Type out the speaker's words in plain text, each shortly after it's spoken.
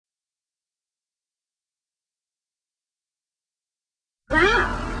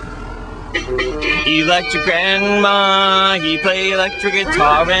now? Electric grandma, he play electric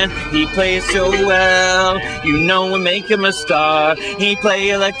guitar and he plays so well. You know what make him a star. He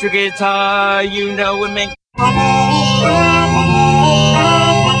play electric guitar, you know what make. Fuck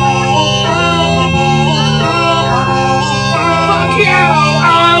you!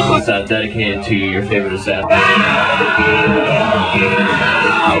 What's that dedicated to your favorite set?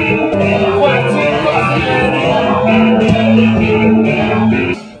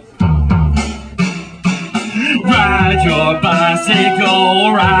 Ride your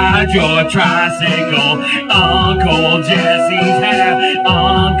bicycle, ride your tricycle. Uncle Jesse's there,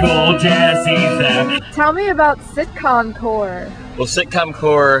 Uncle Jesse's there. Tell me about Sitcom Core. Well, Sitcom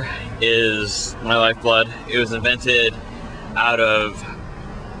Core is my lifeblood. It was invented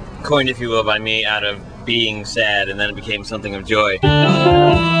coined if you will by me, out of being sad, and then it became something of joy.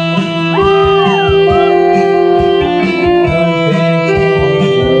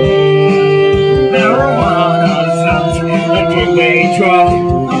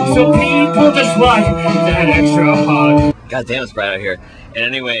 So people just like that extra hug. God damn, it's bright out here. And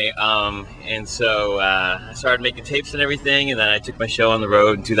anyway, and so I started making tapes and everything, and then I took my show on the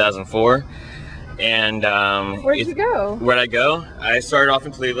road in 2004. And where'd you go? Where'd I go? I started off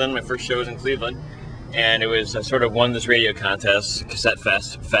in Cleveland. My first show was in Cleveland, and it was I sort of won this radio contest, Cassette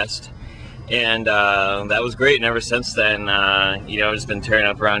Fest. And that was great, and ever since then, you know, I've just been tearing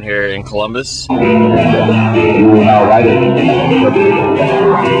up around here in Columbus. And,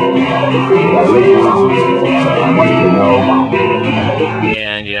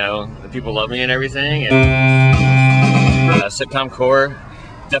 you know, the people love me and everything. And Sitcom Core,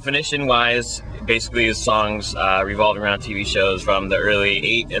 definition-wise, basically is songs revolving around TV shows from the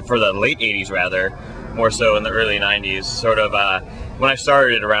late 80s rather, more so in the early 90s, sort of when I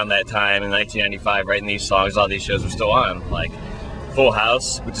started around that time in 1995 writing these songs, all these shows were still on, like Full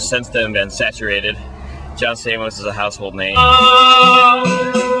House, which has since then been saturated. John Stamos is a household name.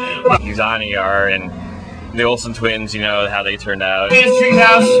 He's on ER, and the Olsen twins, you know how they turned out. History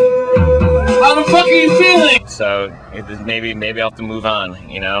House. How the fuck are you feeling? So maybe I'll have to move on,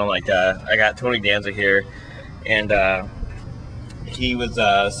 you know, like I got Tony Danza here, and he was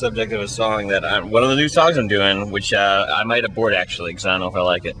subject of a song that one of the new songs I'm doing, which I might abort actually, because I don't know if I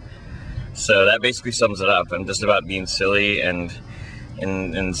like it. So that basically sums it up. I'm just about being silly and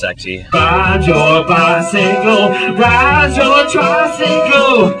sexy. Ride your bicycle, ride your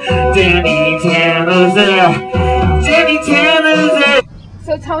tricycle. Danny Tanner's there, Danny Tanner's there.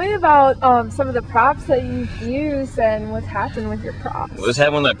 So tell me about some of the props that you've used and what's happened with your props. What's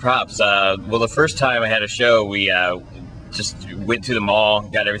happened with props? Well, the first time I had a show, we just went to the mall,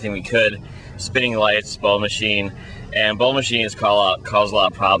 got everything we could, spinning lights, ball machine, and ball machines cause a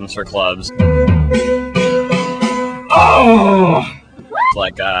lot of problems for clubs. Oh!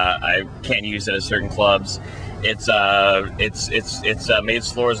 Like I can't use it at certain clubs. It's made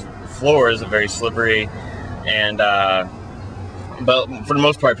floors are very slippery, and but for the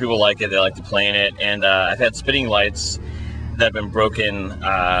most part people like it. They like to play in it, and I've had spinning lights that have been broken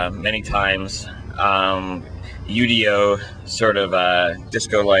many times. UDO sort of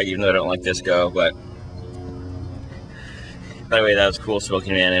disco light, even though I don't like disco, but anyway, that was a cool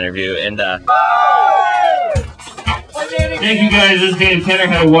Smoking Man interview. And thank you guys. This Dan Tanner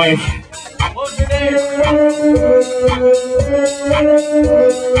had a wife. What's your name?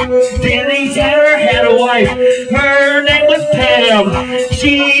 Danny Tanner had a wife. Her name was Pam.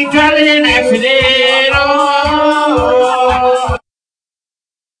 She died in an accident. Oh.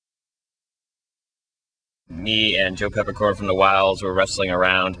 Me and Joe Peppercorn from the Wilds were wrestling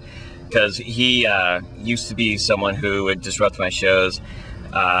around because he used to be someone who would disrupt my shows,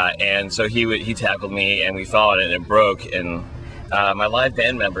 and so he tackled me and we fought and it broke. And my live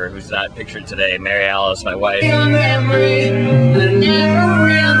band member, who's not pictured today, Mary Alice, my wife.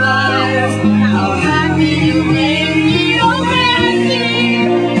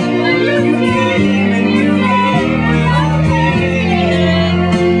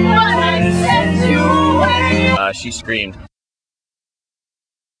 She screamed.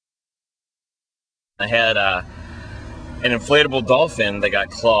 I had an inflatable dolphin that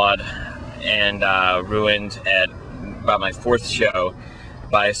got clawed and ruined at about my 4th show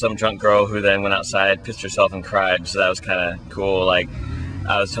by some drunk girl who then went outside, pissed herself and cried. So that was kind of cool. Like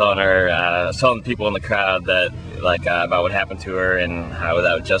I was telling people in the crowd that about what happened to her and how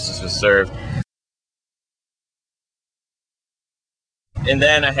that justice was served. And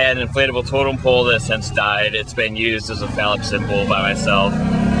then I had an inflatable totem pole that has since died. It's been used as a phallic symbol by myself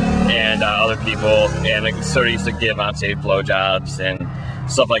and other people, and it sort of used to give on-stage blowjobs and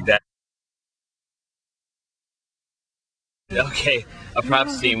stuff like that. Okay, a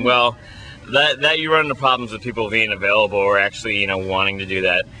props team. Well, that you run into problems with people being available or actually, you know, wanting to do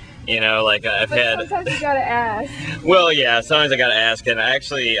that. You know, like Sometimes you gotta ask. Well, yeah, sometimes I gotta ask, and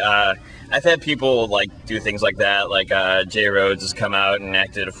actually, I've had people like do things like that. Like Jay Rhodes has come out and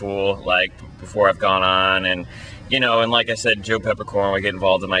acted a fool like before I've gone on, and you know, and like I said, Joe Peppercorn would get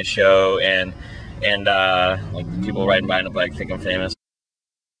involved in my show, and like people riding by on a bike think I'm famous.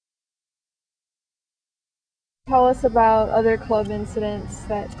 Tell us about other club incidents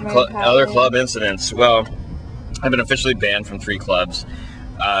that might have happened. Other club incidents. Well, I've been officially banned from 3 clubs.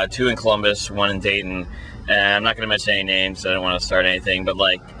 2 in Columbus, 1 in Dayton, and I'm not going to mention any names, so I don't want to start anything, but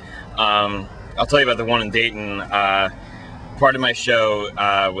like, I'll tell you about the one in Dayton. Part of my show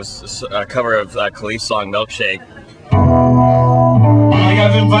was a cover of Khalif's song Milkshake. Like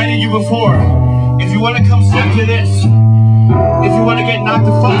I've invited you before, if you want to come step to this, if you want to get knocked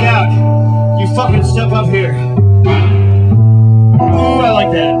the fuck out, you fucking step up here. Ooh, I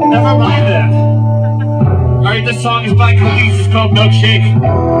like that. Never mind that. Alright, this song is by Khalif, it's called Milkshake.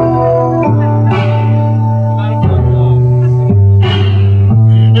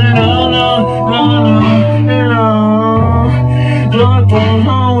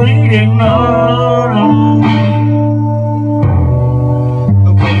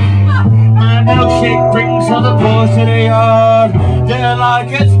 My milkshake brings all the boys to the yard. They're like,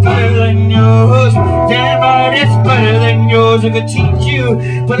 it's better than yours. Damn right, it's better than yours. I could teach you,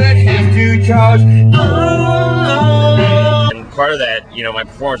 but I'd have to charge. And part of that, you know, my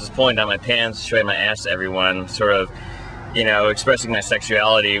performance is pulling down my pants, showing my ass to everyone, sort of, you know, expressing my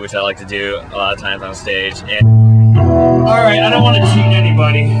sexuality, which I like to do a lot of times on stage. And alright, I don't want to cheat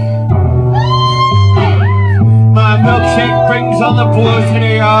anybody. My milkshake brings all the boys to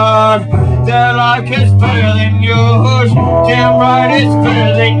the yard. They're like, it's better than yours. Damn right, it's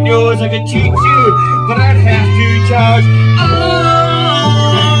better than yours. I could teach you, but I'd have to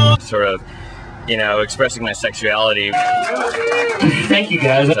charge. Sort of, you know, expressing my sexuality. Thank you,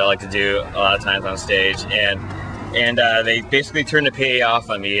 guys. Which I like to do a lot of times on stage. And they basically turned the PA off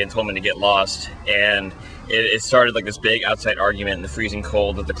on me and told me to get lost. And it started like this big outside argument in the freezing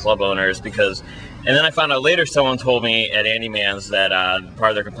cold with the club owners because, and then I found out later someone told me at Andy Mann's that part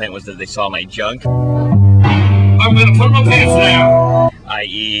of their complaint was that they saw my junk. I'm gonna put my pants down.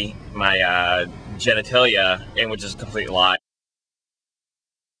 I.e. my genitalia, and which is a complete lie.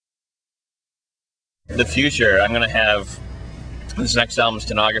 In the future, I'm gonna have this next album,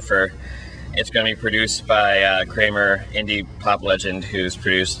 Stenographer. It's going to be produced by Kramer, indie pop legend, who's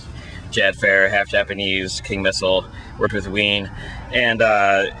produced Jad Fair, Half Japanese, King Missile, worked with Ween, and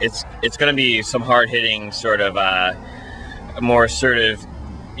it's going to be some hard-hitting sort of more assertive,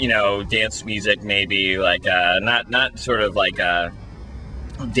 you know, dance music, maybe like not sort of like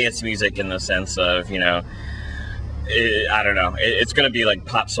dance music in the sense of, you know, I don't know. It's going to be like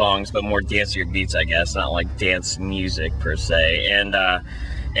pop songs, but more dancier beats, I guess, not like dance music per se,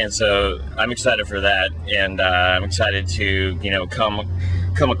 and so I'm excited for that, and I'm excited to, you know, come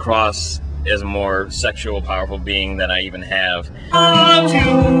across as a more sexual, powerful being than I even have.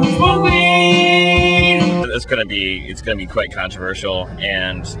 It's gonna be quite controversial,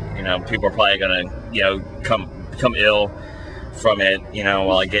 and you know, people are probably gonna, you know, become ill from it, you know,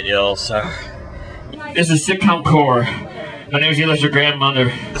 while I get ill. So this is Sitcom Core. My name is Electric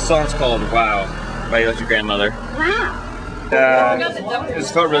Grandmother. The song's called "Wow" by Electric Grandmother. Wow. It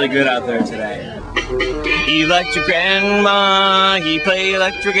just felt really good out there today. Electric Grandma, he play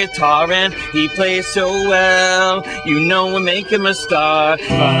electric guitar and he plays so well. You know we make him a star.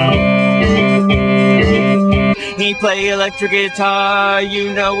 He play electric guitar,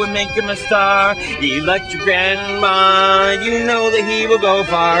 you know we make him a star. Electric Grandma, you know that he will go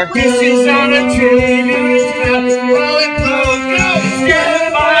far. This is on a train, while it blows, go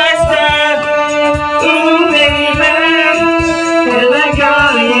step by step. Ooh, baby.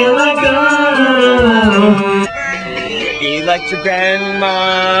 Electric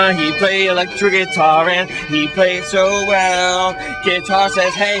Grandma, he play electric guitar and he plays so well. Guitar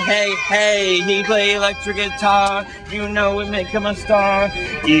says hey, hey, hey, he play electric guitar, you know we make him a star.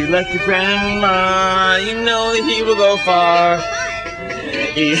 Electric Grandma, you know that he will go far.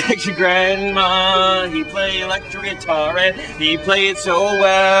 Electric Grandma, he play electric guitar and he play it so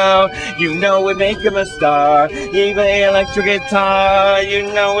well. You know we make him a star. He play electric guitar,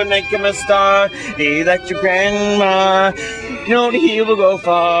 you know we make him a star. Electric Grandma, you know that he will go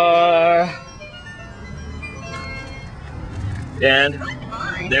far. And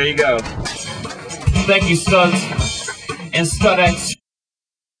there you go. Thank you, studs and studettes.